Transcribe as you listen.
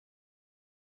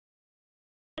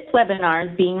webinar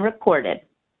is being recorded.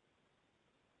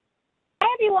 Hi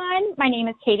everyone, my name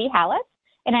is Katie Hallis,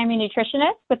 and I'm a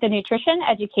nutritionist with the Nutrition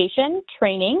Education,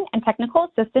 Training, and Technical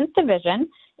Assistance Division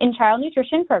in Child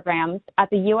Nutrition Programs at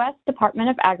the U.S. Department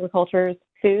of Agriculture's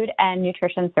Food and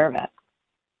Nutrition Service.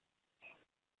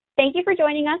 Thank you for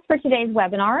joining us for today's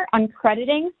webinar on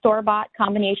crediting store-bought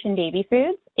combination baby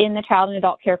foods in the Child and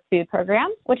Adult Care Food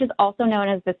Program, which is also known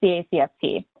as the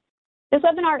CACFP. This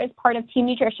webinar is part of Team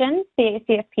Nutrition's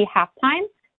CACFP Halftime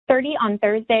 30 on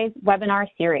Thursdays webinar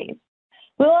series.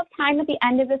 We will have time at the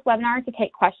end of this webinar to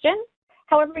take questions.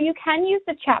 However, you can use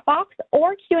the chat box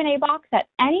or Q&A box at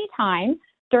any time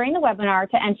during the webinar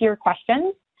to enter your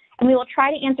questions, and we will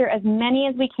try to answer as many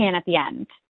as we can at the end.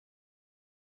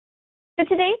 So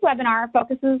today's webinar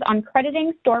focuses on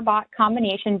crediting store-bought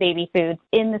combination baby foods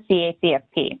in the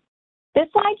CACFP. This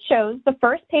slide shows the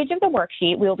first page of the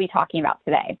worksheet we will be talking about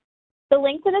today. The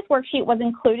link to this worksheet was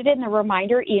included in the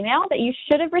reminder email that you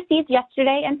should have received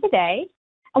yesterday and today,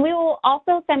 and we will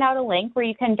also send out a link where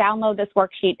you can download this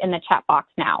worksheet in the chat box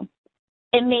now.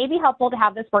 It may be helpful to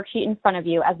have this worksheet in front of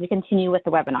you as we continue with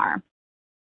the webinar.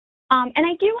 And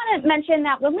I do want to mention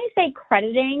that when we say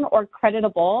crediting or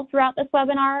creditable throughout this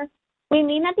webinar, we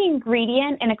mean that the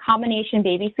ingredient in a combination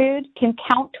baby food can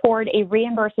count toward a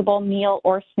reimbursable meal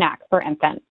or snack for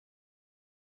infants.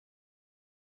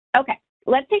 Okay.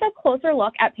 Let's take a closer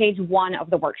look at page 1 of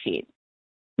the worksheet.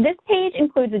 This page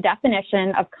includes a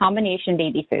definition of combination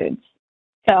baby foods.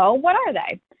 So what are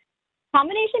they?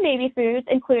 Combination baby foods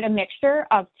include a mixture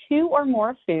of 2 or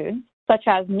more foods, such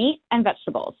as meat and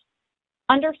vegetables.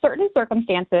 Under certain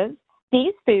circumstances,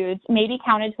 these foods may be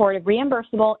counted toward a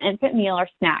reimbursable infant meal or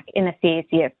snack in the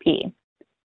CACFP.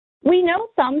 We know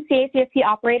some CACFP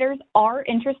operators are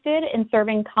interested in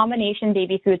serving combination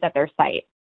baby foods at their site.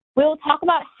 We will talk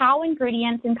about how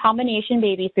ingredients in combination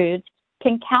baby foods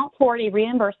can count toward a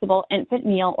reimbursable infant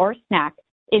meal or snack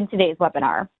in today's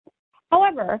webinar.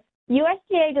 However,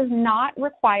 USDA does not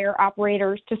require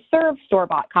operators to serve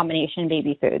store-bought combination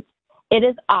baby foods. It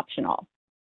is optional.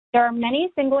 There are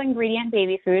many single ingredient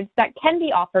baby foods that can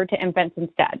be offered to infants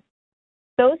instead.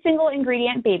 Those single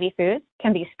ingredient baby foods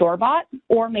can be store-bought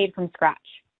or made from scratch,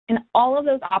 and all of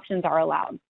those options are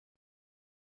allowed.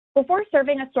 Before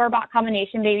serving a store-bought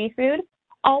combination baby food,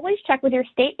 always check with your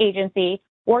state agency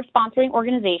or sponsoring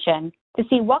organization to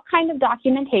see what kind of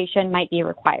documentation might be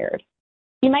required.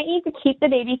 You might need to keep the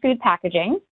baby food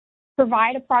packaging,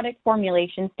 provide a product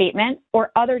formulation statement, or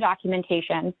other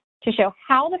documentation to show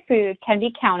how the food can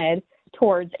be counted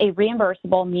towards a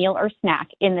reimbursable meal or snack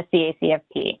in the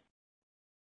CACFP.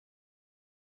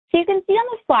 So you can see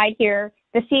on the slide here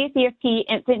the CACFP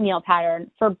infant meal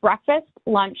pattern for breakfast,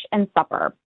 lunch, and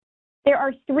supper. There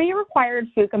are 3 required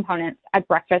food components at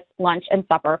breakfast, lunch, and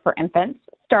supper for infants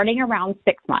starting around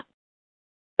 6 months.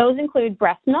 Those include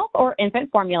breast milk or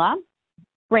infant formula,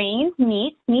 grains,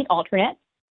 meat alternates,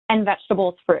 and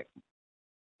vegetables, fruit.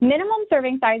 Minimum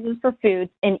serving sizes for foods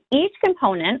in each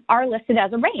component are listed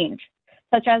as a range,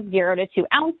 such as 0 to 2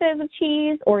 ounces of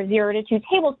cheese or 0 to 2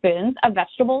 tablespoons of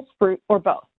vegetables, fruit, or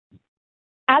both.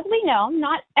 As we know,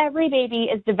 not every baby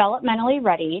is developmentally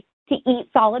ready to eat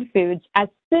solid foods as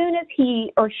soon as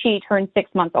he or she turns 6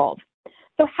 months old.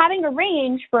 So having a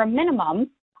range for a minimum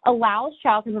allows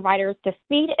child care providers to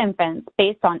feed infants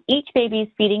based on each baby's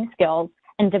feeding skills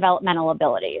and developmental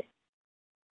abilities.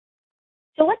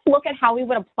 So let's look at how we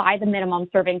would apply the minimum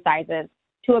serving sizes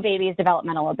to a baby's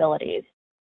developmental abilities.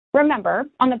 Remember,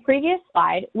 on the previous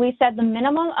slide, we said the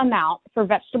minimum amount for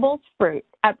vegetables, fruit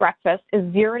at breakfast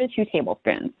is 0 to 2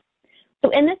 tablespoons. So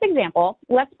in this example,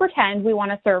 let's pretend we want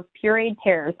to serve pureed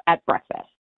pears at breakfast.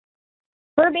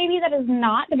 For a baby that is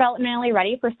not developmentally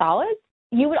ready for solids,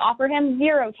 you would offer him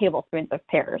 0 tablespoons of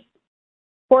pears.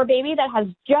 For a baby that has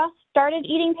just started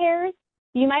eating pears,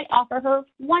 you might offer her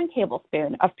 1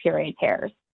 tablespoon of pureed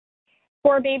pears.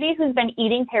 For a baby who's been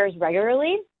eating pears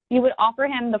regularly, you would offer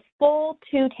him the full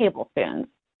 2 tablespoons.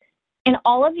 In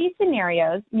all of these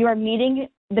scenarios, you are meeting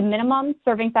the minimum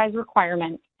serving size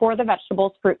requirement for the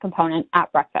vegetables fruit component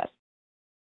at breakfast.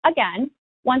 Again,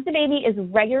 once the baby is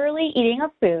regularly eating a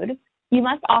food, you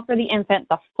must offer the infant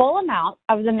the full amount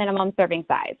of the minimum serving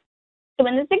size. So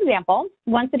in this example,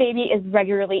 once the baby is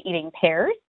regularly eating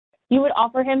pears, you would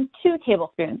offer him 2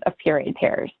 tablespoons of pureed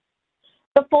pears.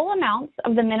 The full amounts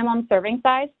of the minimum serving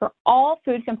size for all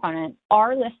food components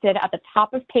are listed at the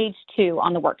top of page 2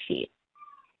 on the worksheet.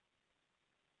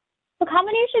 The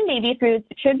combination baby foods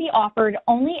should be offered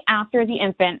only after the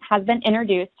infant has been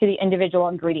introduced to the individual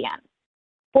ingredients.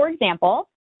 For example,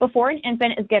 before an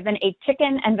infant is given a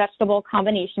chicken and vegetable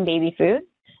combination baby food,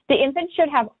 the infant should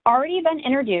have already been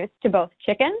introduced to both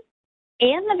chicken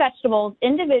and the vegetables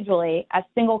individually as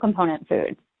single component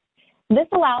foods. This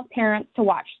allows parents to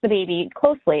watch the baby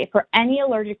closely for any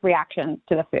allergic reactions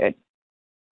to the food.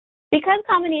 Because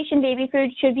combination baby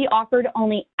food should be offered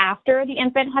only after the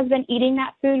infant has been eating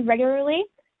that food regularly,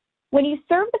 when you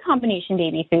serve the combination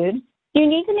baby food, you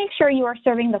need to make sure you are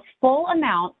serving the full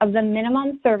amount of the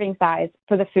minimum serving size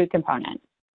for the food component.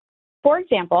 For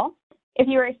example, if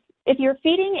you're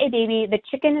feeding a baby the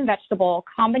chicken and vegetable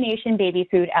combination baby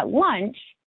food at lunch,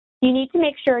 you need to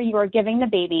make sure you are giving the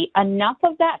baby enough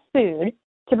of that food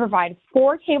to provide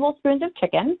 4 tablespoons of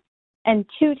chicken and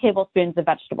 2 tablespoons of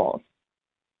vegetables.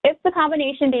 If the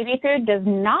combination baby food does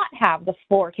not have the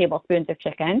 4 tablespoons of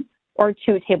chicken or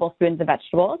 2 tablespoons of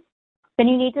vegetables, then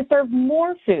you need to serve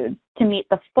more food to meet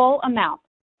the full amount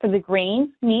for the grains,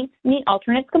 meat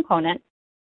alternates component,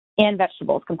 and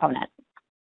vegetables component.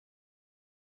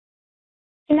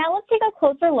 So now let's take a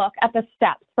closer look at the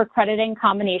steps for crediting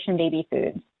combination baby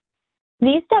foods.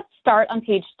 These steps start on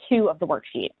page 2 of the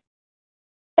worksheet.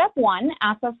 Step 1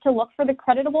 asks us to look for the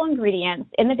creditable ingredients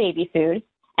in the baby food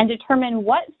and determine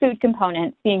what food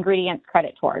components the ingredients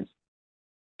credit towards.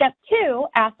 Step 2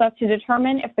 asks us to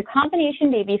determine if the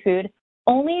combination baby food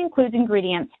only includes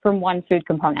ingredients from one food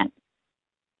component.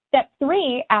 Step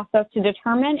 3 asks us to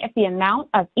determine if the amount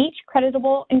of each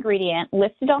creditable ingredient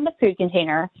listed on the food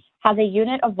container has a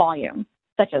unit of volume,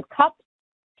 such as cups,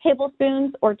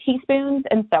 tablespoons, or teaspoons,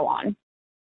 and so on.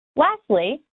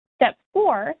 Lastly, step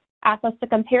 4 asks us to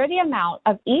compare the amount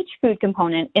of each food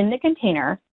component in the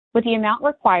container with the amount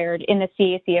required in the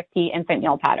CACFP infant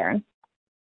meal pattern.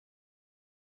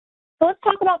 So let's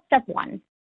talk about step 1.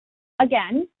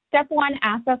 Again, step 1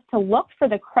 asks us to look for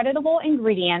the creditable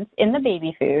ingredients in the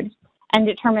baby food and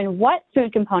determine what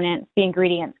food components the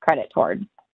ingredients credit toward.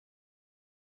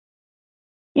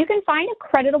 You can find a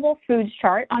creditable foods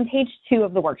chart on page 2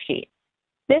 of the worksheet.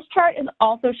 This chart is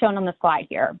also shown on the slide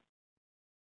here.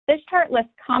 This chart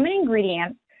lists common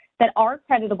ingredients that are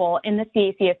creditable in the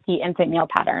CACFP infant meal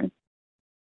pattern.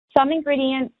 Some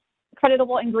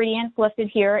creditable ingredients listed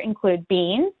here include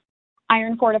beans,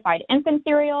 iron-fortified infant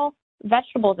cereal,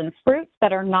 vegetables and fruits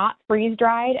that are not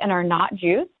freeze-dried and are not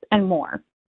juice, and more.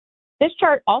 This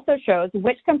chart also shows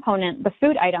which component the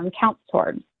food item counts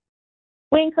towards.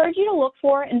 We encourage you to look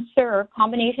for and serve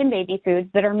combination baby foods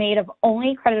that are made of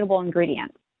only creditable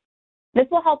ingredients. This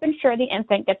will help ensure the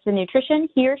infant gets the nutrition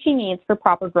he or she needs for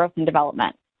proper growth and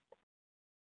development.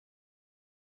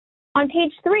 On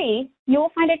page 3, you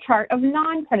will find a chart of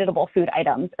non-creditable food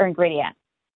items or ingredients.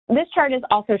 This chart is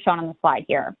also shown on the slide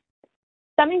here.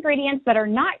 Some ingredients that are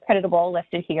not creditable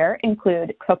listed here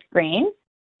include cooked grains,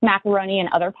 macaroni and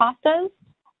other pastas,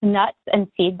 nuts and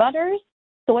seed butters,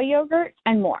 soy yogurt,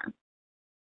 and more.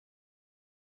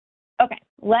 Okay,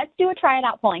 let's do a try it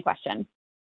out polling question.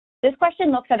 This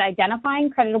question looks at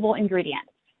identifying creditable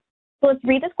ingredients. So let's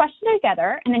read this question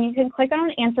together, and then you can click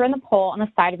on an answer in the poll on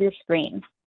the side of your screen.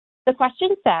 The question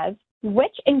says,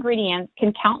 which ingredients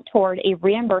can count toward a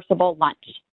reimbursable lunch?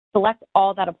 Select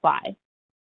all that apply.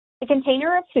 The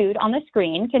container of food on the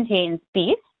screen contains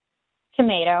beef,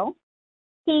 tomato,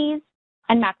 peas,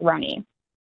 and macaroni.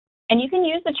 And you can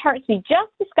use the charts we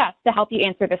just discussed to help you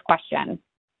answer this question.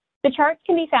 The charts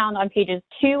can be found on pages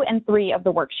 2 and 3 of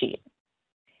the worksheet.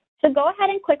 So go ahead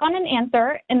and click on an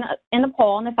answer in the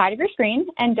poll on the side of your screen,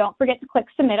 and don't forget to click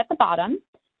Submit at the bottom.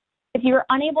 If you are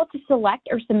unable to select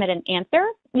or submit an answer,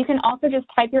 you can also just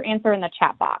type your answer in the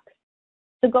chat box.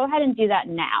 So go ahead and do that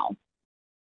now.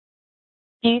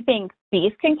 Do you think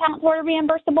beef can count toward a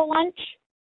reimbursable lunch?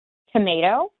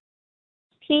 Tomato,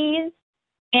 peas,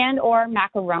 and/or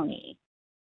macaroni?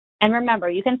 And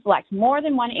remember, you can select more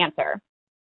than one answer.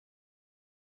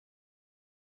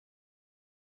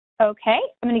 Okay,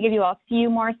 I'm going to give you a few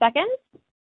more seconds.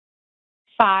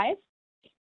 5,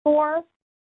 4,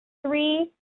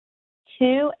 3,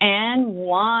 2, and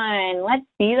 1. Let's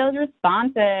see those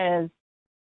responses.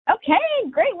 Okay,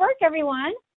 great work,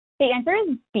 everyone. The answer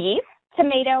is beef,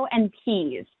 tomato, and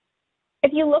peas.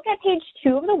 If you look at page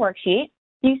 2 of the worksheet,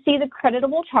 you see the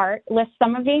creditable chart lists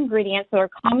some of the ingredients that are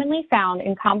commonly found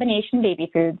in combination baby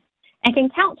foods and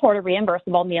can count toward a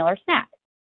reimbursable meal or snack.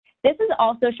 This is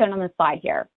also shown on the slide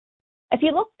here. If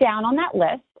you look down on that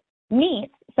list,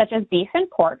 meats such as beef and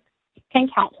pork can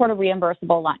count toward a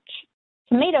reimbursable lunch.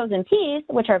 Tomatoes and peas,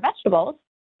 which are vegetables,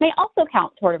 may also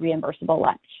count toward a reimbursable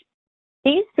lunch.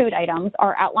 These food items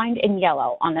are outlined in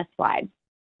yellow on this slide.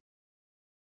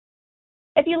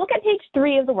 If you look at page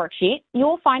 3 of the worksheet, you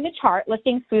will find a chart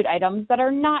listing food items that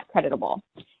are not creditable.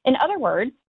 In other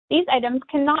words, these items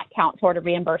cannot count toward a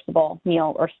reimbursable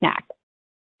meal or snack.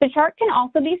 The chart can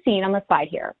also be seen on the slide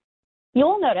here. You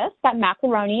will notice that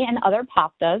macaroni and other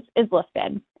pastas is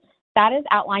listed. That is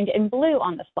outlined in blue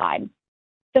on the slide.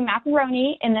 So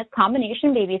macaroni in this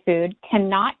combination baby food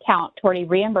cannot count toward a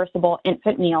reimbursable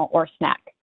infant meal or snack.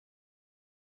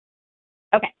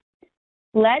 Okay,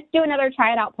 let's do another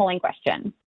try it out polling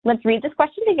question. Let's read this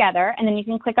question together, and then you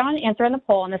can click on an answer in the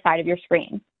poll on the side of your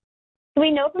screen. So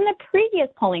we know from the previous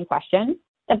polling question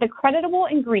that the creditable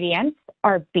ingredients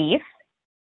are beef,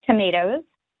 tomatoes,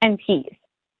 and peas.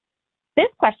 This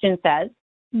question says,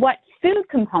 what food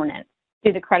components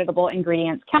do the creditable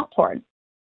ingredients count towards?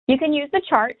 You can use the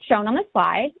chart shown on the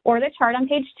slide or the chart on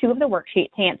page 2 of the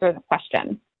worksheet to answer the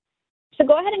question. So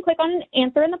go ahead and click on an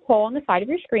answer in the poll on the side of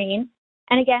your screen.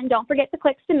 And again, don't forget to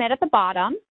click submit at the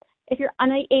bottom. If you're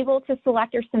unable to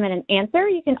select or submit an answer,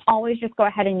 you can always just go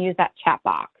ahead and use that chat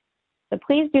box. So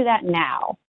please do that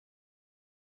now.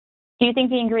 Do you think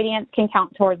the ingredients can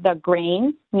count toward the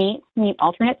grain, meat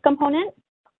alternates component,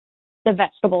 the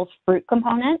vegetables, fruit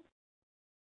component,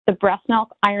 the breast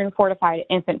milk, iron fortified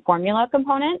infant formula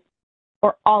component,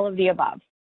 or all of the above?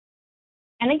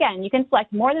 And again, you can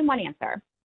select more than one answer.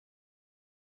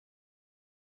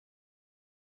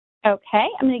 Okay,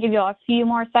 I'm going to give you all a few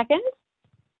more seconds.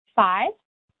 5,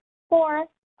 4,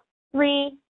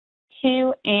 3,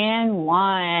 2, and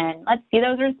 1. Let's see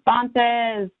those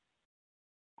responses.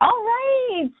 All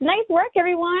right, nice work,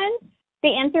 everyone. The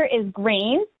answer is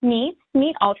grains, meat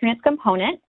alternates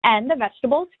component, and the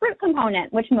vegetables, fruit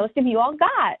component, which most of you all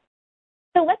got.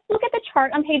 So let's look at the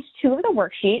chart on page 2 of the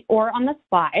worksheet or on the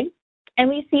slide, and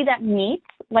we see that meats,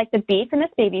 like the beef in this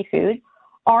baby food,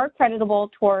 are creditable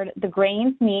toward the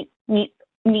grains, meat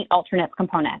alternates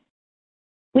component.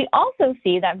 We also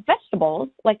see that vegetables,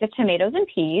 like the tomatoes and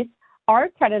peas, are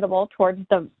creditable towards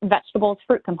the vegetables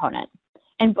fruit component.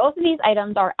 And both of these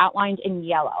items are outlined in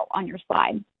yellow on your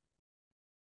slide.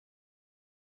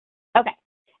 Okay,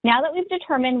 now that we've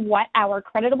determined what our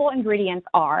creditable ingredients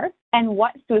are and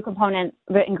what food components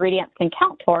the ingredients can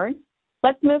count toward,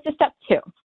 let's move to step 2.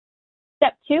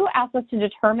 Step 2 asks us to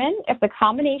determine if the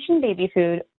combination baby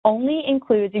food only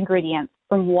includes ingredients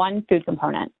from one food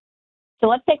component. So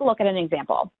let's take a look at an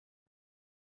example.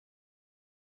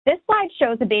 This slide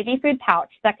shows a baby food pouch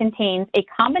that contains a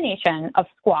combination of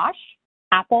squash,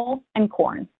 apple, and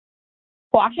corn.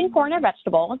 Squash and corn are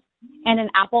vegetables, and an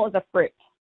apple is a fruit.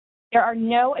 There are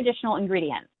no additional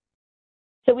ingredients.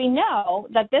 So we know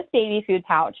that this baby food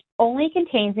pouch only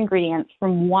contains ingredients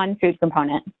from one food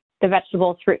component, the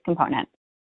vegetables fruit component.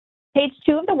 Page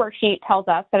 2 of the worksheet tells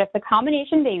us that if the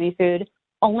combination baby food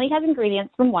only has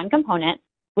ingredients from one component,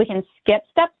 we can skip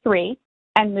step 3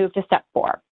 and move to step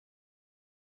 4.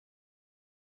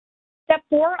 Step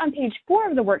 4 on page 4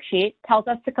 of the worksheet tells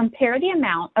us to compare the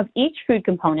amount of each food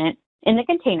component in the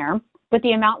container with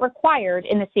the amount required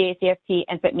in the CACFP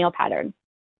infant meal pattern.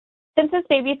 Since this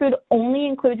baby food only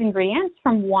includes ingredients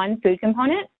from one food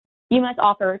component, you must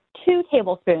offer 2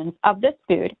 tablespoons of this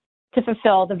food to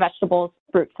fulfill the vegetables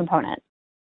fruit component.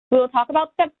 We will talk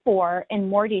about step 4 in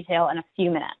more detail in a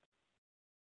few minutes.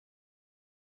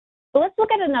 So let's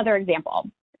look at another example.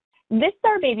 This is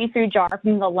our baby food jar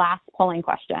from the last polling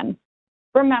question.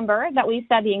 Remember that we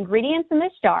said the ingredients in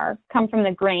this jar come from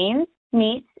the grains,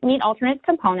 meat alternates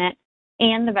component,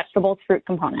 and the vegetables fruit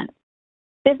component.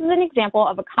 This is an example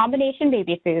of a combination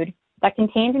baby food that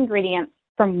contains ingredients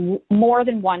from more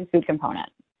than one food component.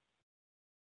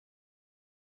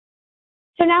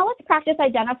 So now let's practice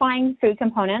identifying food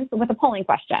components with a polling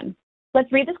question.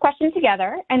 Let's read this question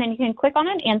together, and then you can click on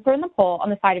an answer in the poll on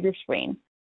the side of your screen.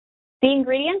 The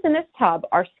ingredients in this tub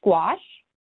are squash,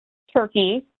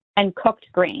 turkey, and cooked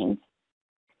grains.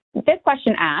 This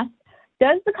question asks,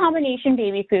 does the combination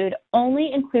baby food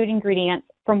only include ingredients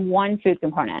from one food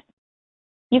component?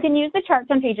 You can use the charts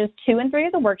on pages 2 and 3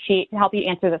 of the worksheet to help you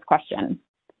answer this question.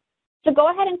 So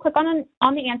go ahead and click on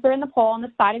the answer in the poll on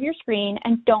the side of your screen,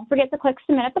 and don't forget to click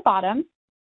submit at the bottom.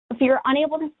 If you're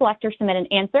unable to select or submit an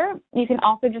answer, you can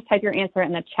also just type your answer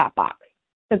in the chat box.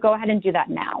 So go ahead and do that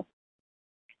now.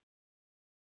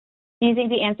 Do you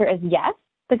think the answer is yes,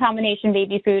 the combination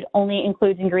baby food only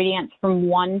includes ingredients from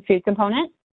one food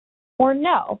component? Or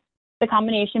no, the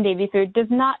combination baby food does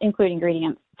not include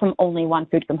ingredients from only one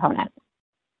food component?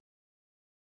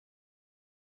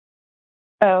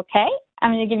 Okay,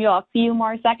 I'm going to give you all a few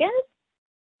more seconds.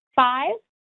 5,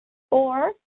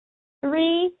 4,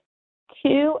 3,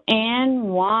 2, and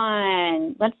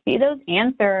 1. Let's see those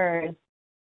answers.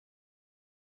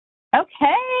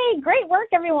 Okay, great work,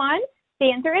 everyone. The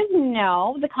answer is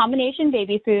no, the combination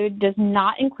baby food does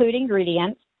not include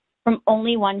ingredients from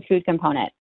only one food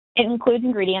component. It includes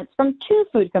ingredients from 2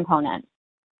 food components.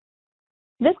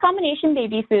 This combination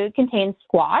baby food contains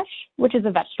squash, which is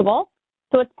a vegetable,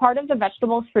 so it's part of the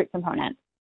vegetables fruit component.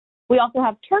 We also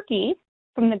have turkey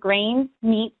from the grains,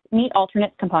 meat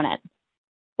alternates component.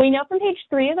 We know from page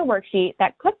 3 of the worksheet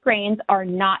that cooked grains are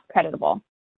not creditable.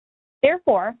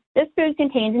 Therefore, this food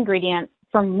contains ingredients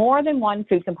from more than one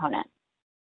food component.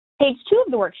 Page 2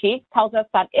 of the worksheet tells us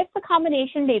that if the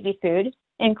combination baby food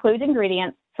includes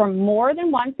ingredients from more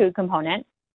than one food component,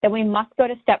 then we must go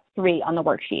to step 3 on the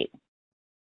worksheet.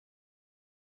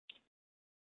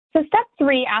 So step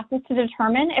 3 asks us to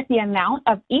determine if the amount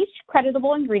of each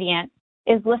creditable ingredient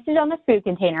is listed on the food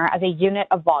container as a unit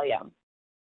of volume.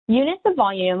 Units of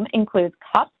volume include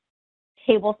cups,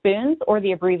 tablespoons, or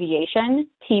the abbreviation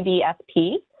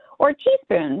TBSP, or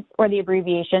teaspoons, or the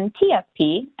abbreviation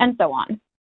TSP, and so on.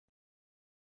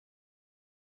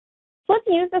 So let's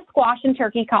use the squash and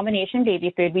turkey combination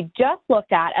baby food we just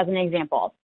looked at as an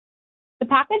example. The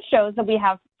package shows that we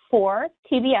have 4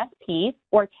 TBSP,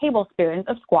 or tablespoons,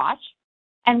 of squash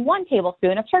and 1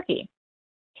 tablespoon of turkey.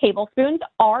 Tablespoons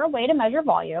are a way to measure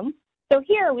volume, so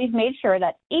here we've made sure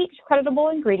that each creditable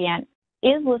ingredient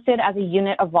is listed as a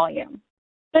unit of volume.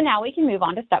 So now we can move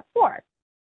on to step 4.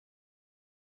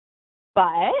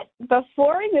 But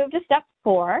before we move to step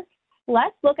 4,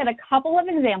 let's look at a couple of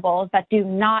examples that do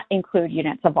not include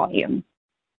units of volume.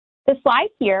 The slide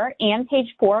here and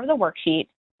page 4 of the worksheet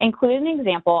include an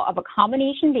example of a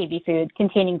combination baby food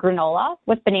containing granola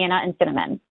with banana and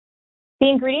cinnamon. The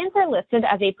ingredients are listed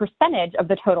as a percentage of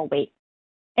the total weight.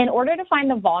 In order to find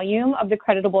the volume of the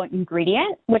creditable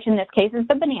ingredient, which in this case is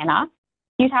the banana,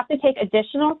 you'd have to take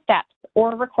additional steps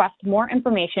or request more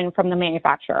information from the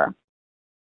manufacturer.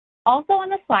 Also on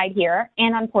the slide here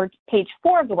and on page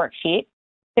 4 of the worksheet,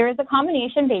 there is a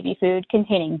combination baby food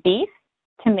containing beef,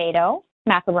 tomato,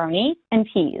 macaroni, and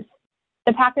peas.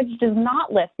 The package does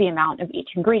not list the amount of each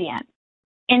ingredient.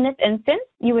 In this instance,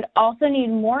 you would also need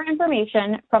more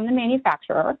information from the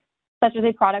manufacturer, such as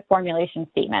a product formulation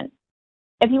statement.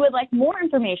 If you would like more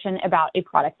information about a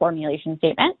product formulation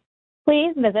statement,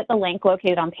 please visit the link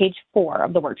located on page 4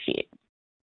 of the worksheet.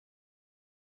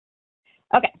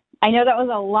 Okay, I know that was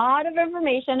a lot of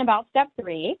information about step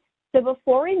 3, so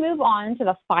before we move on to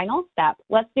the final step,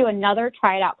 let's do another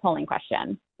try it out polling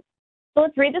question. So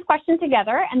let's read this question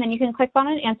together, and then you can click on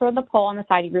and answer the poll on the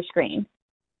side of your screen.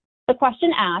 The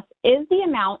question asks, is the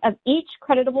amount of each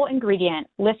creditable ingredient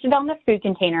listed on the food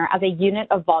container as a unit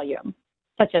of volume,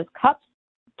 such as cups,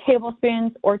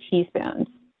 tablespoons, or teaspoons?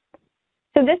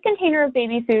 So this container of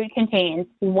baby food contains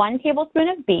 1 tablespoon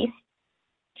of beef,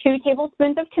 2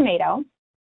 tablespoons of tomato,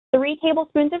 3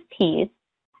 tablespoons of peas,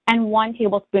 and 1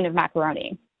 tablespoon of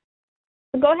macaroni.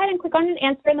 So go ahead and click on an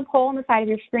answer in the poll on the side of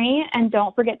your screen, and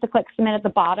don't forget to click submit at the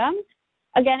bottom.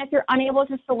 Again, if you're unable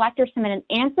to select or submit an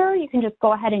answer, you can just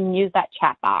go ahead and use that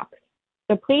chat box.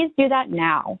 So please do that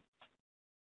now.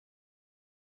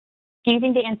 Do you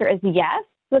think the answer is yes?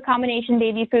 The combination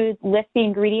baby food lists the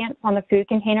ingredients on the food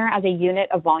container as a unit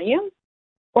of volume?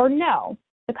 Or no,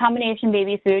 the combination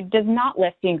baby food does not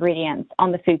list the ingredients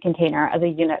on the food container as a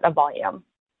unit of volume?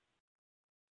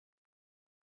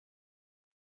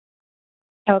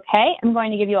 Okay, I'm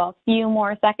going to give you all a few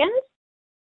more seconds.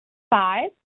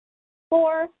 5,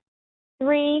 4,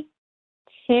 3,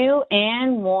 2,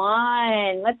 and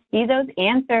 1. Let's see those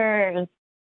answers.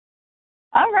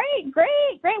 All right,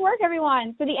 great work,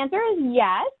 everyone. So the answer is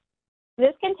yes.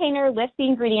 This container lists the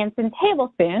ingredients in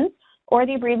tablespoons, or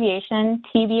the abbreviation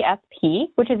TBSP,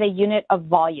 which is a unit of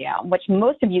volume, which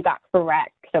most of you got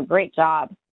correct, so great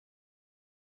job.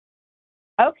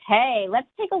 Okay, let's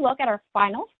take a look at our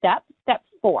final step, step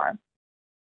 4.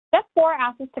 Step 4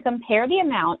 asks us to compare the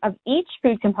amount of each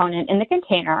food component in the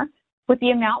container with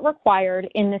the amount required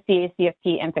in the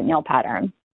CACFP infant meal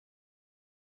pattern.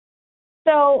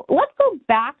 So let's go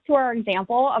back to our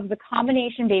example of the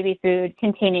combination baby food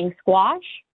containing squash,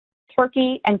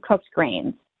 turkey, and cooked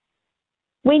grains.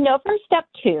 We know from step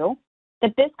 2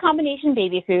 that this combination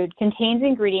baby food contains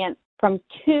ingredients from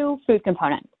 2 food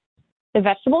components, the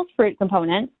vegetables fruit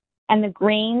component and the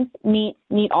grains meat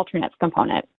alternates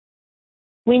component.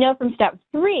 We know from step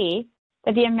 3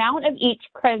 that the amount of each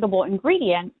creditable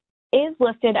ingredient is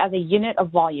listed as a unit of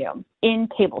volume in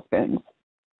tablespoons.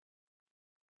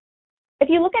 If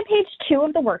you look at page 2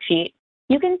 of the worksheet,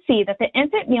 you can see that the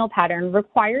infant meal pattern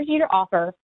requires you to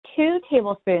offer 2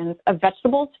 tablespoons of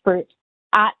vegetables fruit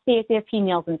at CACFP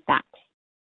Meals and Snacks.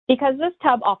 Because this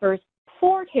tub offers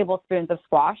 4 tablespoons of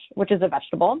squash, which is a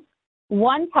vegetable,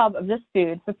 1 tub of this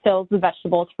food fulfills the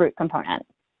vegetables fruit component.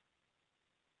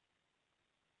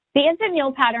 The infant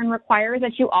meal pattern requires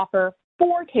that you offer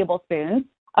 4 tablespoons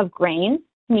of grains,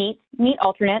 meat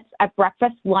alternates at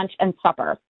breakfast, lunch, and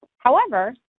supper.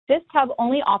 However, this tub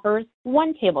only offers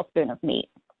 1 tablespoon of meat.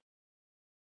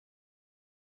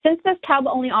 Since this tub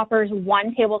only offers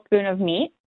 1 tablespoon of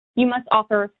meat, you must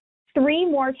offer 3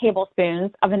 more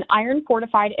tablespoons of an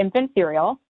iron-fortified infant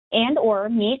cereal and or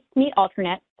meat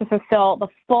alternates to fulfill the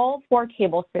full 4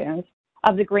 tablespoons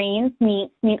of the grains,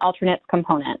 meat alternates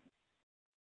component.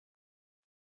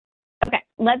 Okay,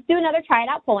 let's do another try it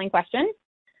out polling question.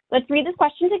 Let's read this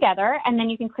question together, and then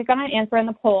you can click on an answer in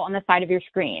the poll on the side of your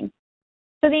screen.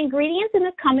 So the ingredients in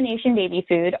this combination baby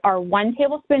food are 1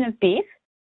 tablespoon of beef,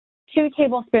 2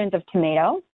 tablespoons of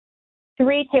tomato,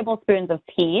 3 tablespoons of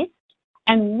peas,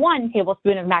 and 1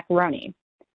 tablespoon of macaroni.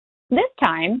 This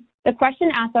time, the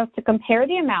question asks us to compare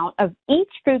the amount of each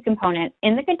food component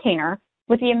in the container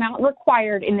with the amount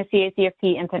required in the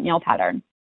CACFP infant meal pattern.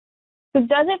 So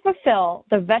does it fulfill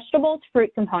the vegetables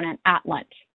fruit component at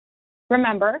lunch?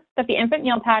 Remember that the infant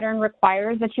meal pattern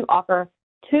requires that you offer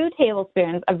 2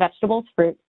 tablespoons of vegetables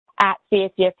fruit at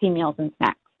CACFP meals and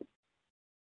snacks.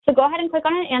 So go ahead and click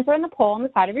on an answer in the poll on the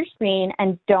side of your screen,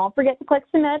 and don't forget to click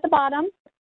submit at the bottom.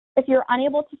 If you're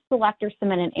unable to select or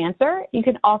submit an answer, you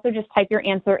can also just type your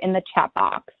answer in the chat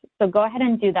box. So go ahead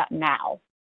and do that now.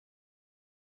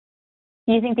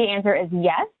 Do you think the answer is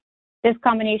yes? This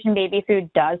combination baby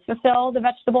food does fulfill the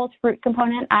vegetables fruit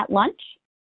component at lunch?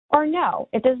 Or no,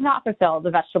 it does not fulfill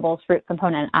the vegetables fruit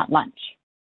component at lunch?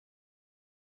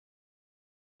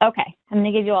 Okay, I'm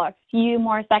going to give you all a few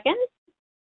more seconds.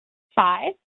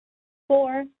 5,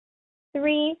 4,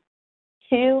 3,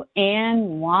 2,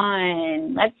 and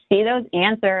 1. Let's see those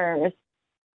answers.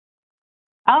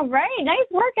 All right, nice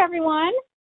work, everyone.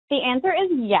 The answer is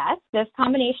yes, this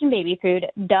combination baby food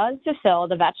does fulfill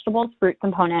the vegetables fruit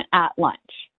component at lunch.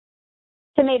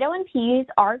 Tomato and peas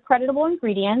are creditable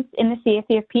ingredients in the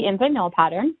CACFP infant meal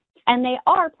pattern, and they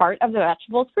are part of the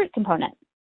vegetables fruit component.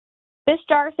 This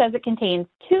jar says it contains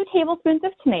 2 tablespoons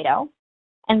of tomato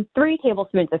and 3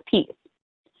 tablespoons of peas.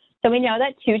 So we know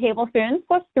that 2 tablespoons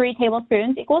plus 3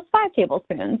 tablespoons equals 5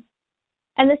 tablespoons.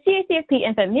 And the CACFP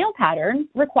infant meal pattern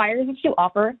requires that you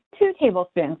offer 2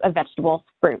 tablespoons of vegetables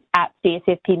fruit at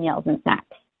CACFP meals and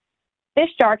snacks. This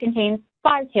jar contains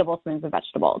 5 tablespoons of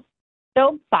vegetables.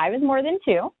 So 5 is more than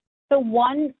 2. So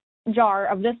 1 jar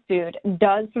of this food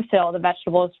does fulfill the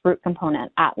vegetables fruit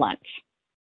component at lunch.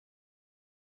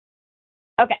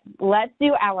 Okay, let's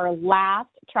do our last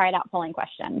try it out polling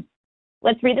question.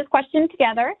 Let's read this question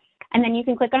together, and then you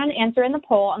can click on an answer in the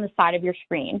poll on the side of your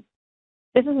screen.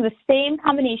 This is the same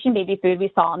combination baby food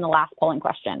we saw in the last polling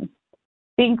question.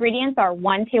 The ingredients are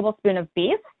 1 tablespoon of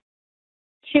beef,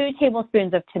 2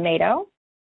 tablespoons of tomato,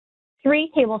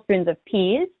 3 tablespoons of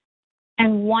peas,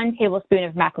 and 1 tablespoon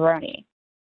of macaroni.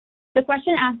 The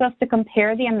question asks us to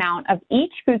compare the amount of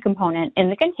each food component in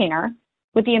the container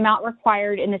with the amount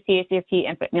required in the CACFP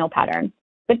infant meal pattern.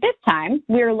 But this time,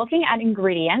 we are looking at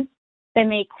ingredients that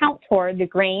may count toward the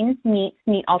grains, meat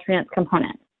alternates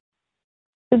component.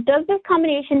 So does this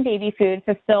combination baby food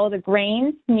fulfill the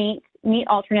grains, meat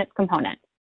alternates component?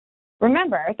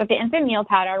 Remember that the infant meal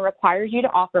pattern requires you to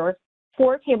offer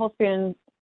 4 tablespoons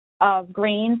of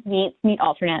grains, meat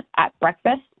alternates at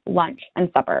breakfast, lunch, and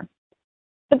supper.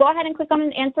 So go ahead and click on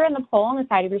an answer in the poll on the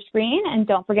side of your screen, and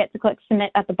don't forget to click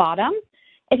submit at the bottom.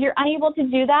 If you're unable to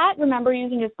do that, remember you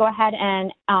can just go ahead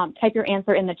and type your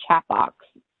answer in the chat box.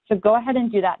 So go ahead and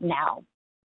do that now.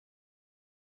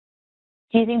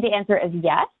 Do you think the answer is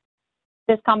yes?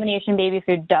 This combination baby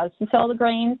food does fulfill the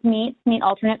grains, meat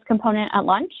alternates component at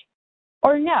lunch?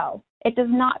 Or no, it does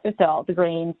not fulfill the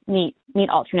grains, meat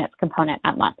alternates component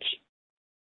at lunch?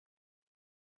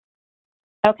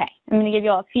 Okay, I'm going to give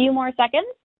you all a few more seconds.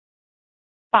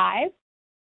 5,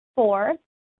 4,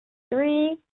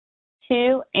 3,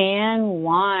 2, and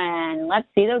 1. Let's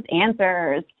see those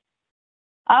answers.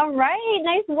 All right,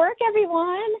 nice work,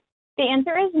 everyone. The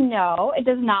answer is no, it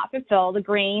does not fulfill the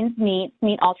grains, meat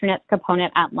alternates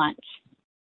component at lunch.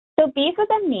 So beef is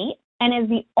a meat and is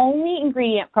the only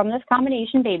ingredient from this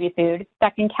combination baby food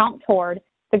that can count toward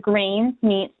the grains,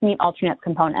 meat alternates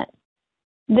component.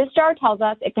 This jar tells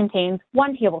us it contains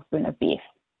 1 tablespoon of beef.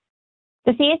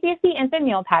 The CACFP infant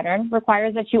meal pattern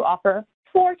requires that you offer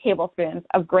 4 tablespoons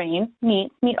of grains,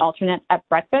 meat alternates at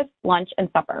breakfast, lunch, and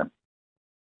supper.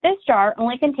 This jar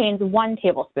only contains 1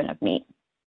 tablespoon of meat.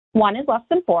 1 is less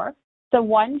than 4, so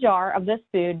 1 jar of this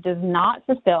food does not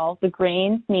fulfill the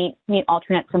grains, meat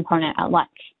alternates component at lunch.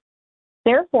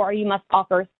 Therefore, you must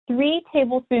offer 3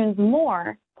 tablespoons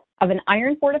more of an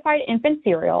iron-fortified infant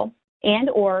cereal and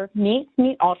or meat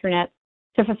alternates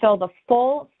to fulfill the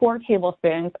full 4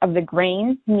 tablespoons of the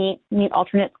grains, meat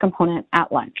alternates component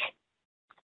at lunch.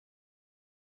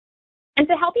 And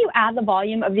to help you add the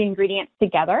volume of the ingredients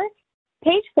together,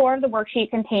 page 4 of the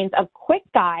worksheet contains a quick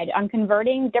guide on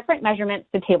converting different measurements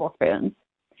to tablespoons.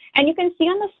 And you can see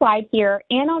on the slide here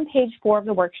and on page 4 of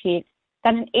the worksheet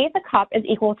that 1/8 a cup is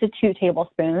equal to 2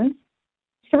 tablespoons,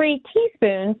 3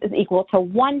 teaspoons is equal to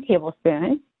 1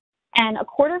 tablespoon, and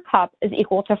 1/4 cup is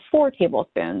equal to 4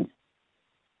 tablespoons.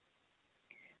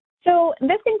 So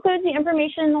this concludes the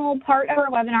informational part of our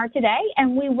webinar today,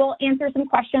 and we will answer some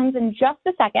questions in just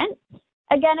a second.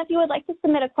 Again, if you would like to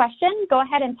submit a question, go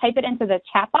ahead and type it into the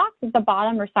chat box at the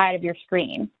bottom or side of your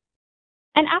screen.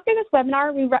 And after this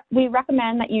webinar, we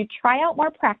recommend that you try out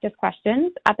more practice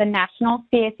questions at the National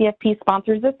CACFP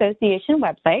Sponsors Association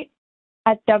website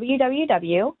at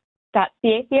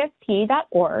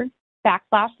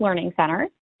www.cacfp.org/Learning Center.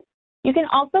 You can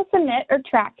also submit or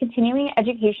track continuing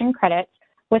education credits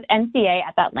with NCA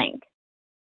at that link.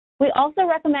 We also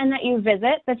recommend that you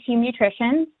visit the Team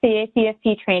Nutrition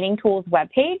CACFP Training Tools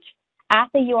webpage at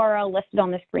the URL listed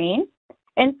on the screen.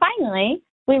 And finally,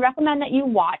 we recommend that you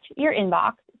watch your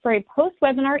inbox for a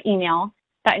post-webinar email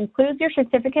that includes your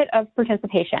certificate of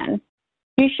participation.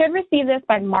 You should receive this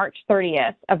by March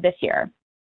 30th of this year.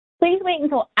 Please wait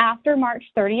until after March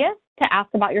 30th to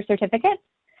ask about your certificates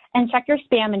and check your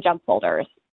spam and junk folders.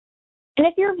 And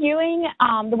if you're viewing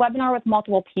the webinar with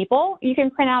multiple people, you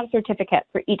can print out a certificate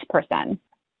for each person.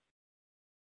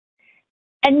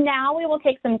 And now we will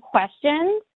take some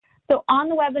questions. So on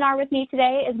the webinar with me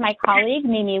today is my colleague,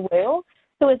 Mimi Wu,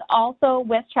 who is also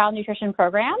with Child Nutrition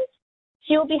Programs.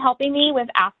 She will be helping me with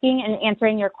asking and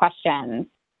answering your questions.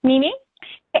 Mimi?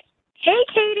 Hey,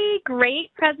 Katie,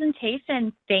 great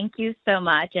presentation. Thank you so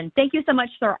much. And thank you so much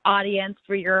to our audience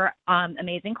for your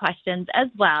amazing questions as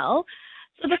well.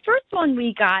 So the first one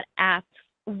we got asked,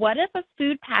 what if a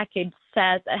food package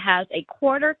says it has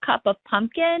 1/4 cup of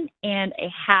pumpkin and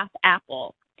 1/2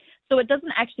 apple? So it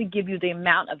doesn't actually give you the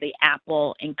amount of the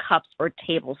apple in cups or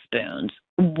tablespoons.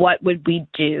 What would we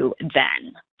do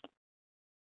then?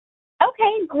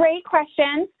 Okay, great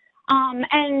question.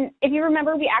 And if you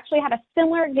remember, we actually had a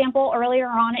similar example earlier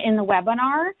on in the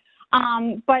webinar.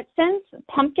 But since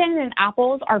pumpkin and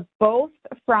apples are both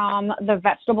from the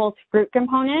vegetables fruit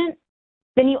component,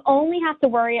 then you only have to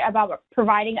worry about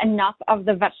providing enough of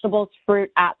the vegetables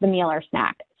fruit at the meal or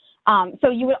snack. So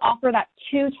you would offer that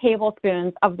 2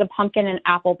 tablespoons of the pumpkin and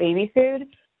apple baby food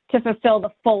to fulfill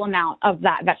the full amount of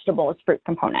that vegetables fruit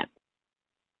component.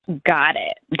 Got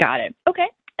it. Got it. Okay.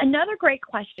 Another great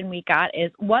question we got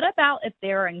is, what about if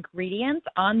there are ingredients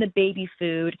on the baby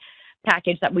food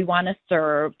package that we want to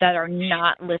serve that are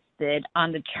not listed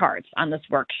on the charts on this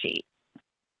worksheet?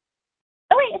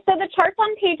 Okay, so the charts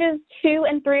on pages 2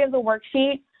 and 3 of the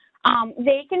worksheet,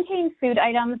 they contain food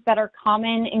items that are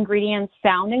common ingredients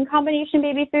found in combination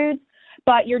baby foods,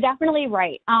 but you're definitely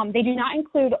right. They do not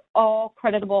include all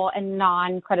creditable and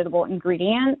non-creditable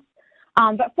ingredients.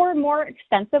 But for a more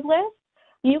extensive list,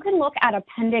 you can look at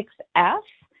Appendix F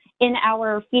in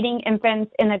our Feeding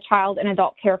Infants in the Child and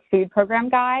Adult Care Food Program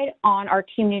Guide on our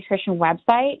Team Nutrition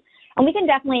website. And we can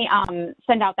definitely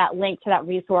send out that link to that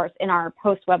resource in our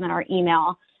post-webinar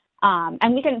email.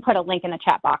 And we can put a link in the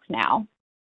chat box now.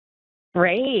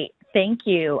 Great. Thank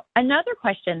you. Another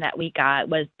question that we got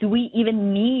was, do we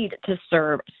even need to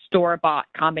serve store-bought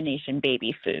combination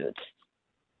baby foods?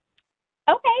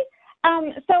 Okay.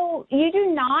 So you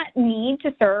do not need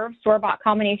to serve store-bought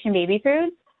combination baby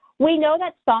foods. We know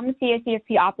that some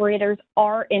CACFP operators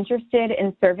are interested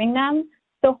in serving them.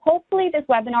 So hopefully this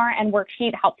webinar and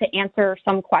worksheet help to answer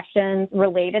some questions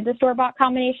related to store-bought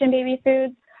combination baby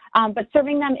foods, but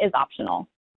serving them is optional.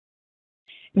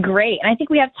 Great. And I think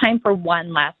we have time for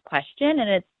one last question, and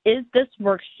it's, is this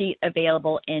worksheet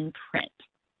available in print?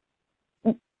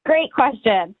 Great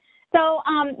question. So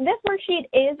this worksheet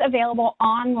is available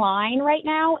online right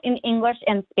now in English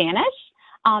and Spanish,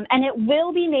 and it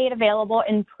will be made available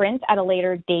in print at a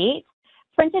later date.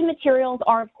 Printed materials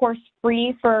are, of course,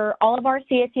 free for all of our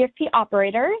CACFP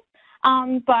operators,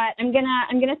 but I'm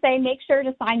gonna say make sure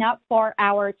to sign up for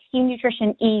our Team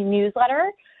Nutrition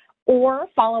e-newsletter or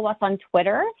follow us on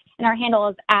Twitter, and our handle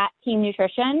is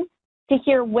 @TeamNutrition, to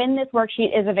hear when this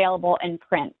worksheet is available in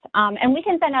print. And we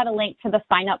can send out a link to the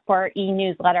sign up for our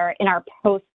e-newsletter in our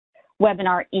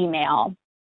post-webinar email.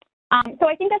 So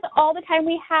I think that's all the time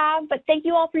we have, but thank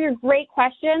you all for your great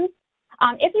questions.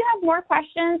 If you have more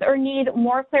questions or need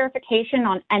more clarification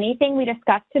on anything we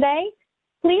discussed today,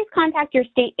 please contact your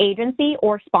state agency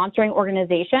or sponsoring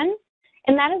organization.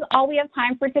 And that is all we have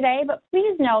time for today, but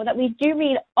please know that we do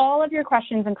read all of your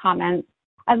questions and comments,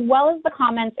 as well as the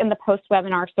comments in the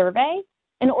post-webinar survey,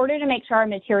 in order to make sure our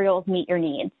materials meet your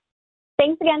needs.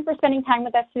 Thanks again for spending time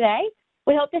with us today.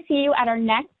 We hope to see you at our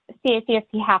next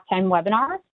CACFP halftime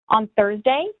webinar on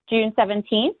Thursday, June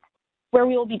 17th, where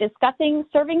we will be discussing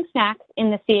serving snacks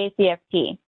in the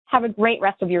CACFP. Have a great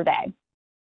rest of your day.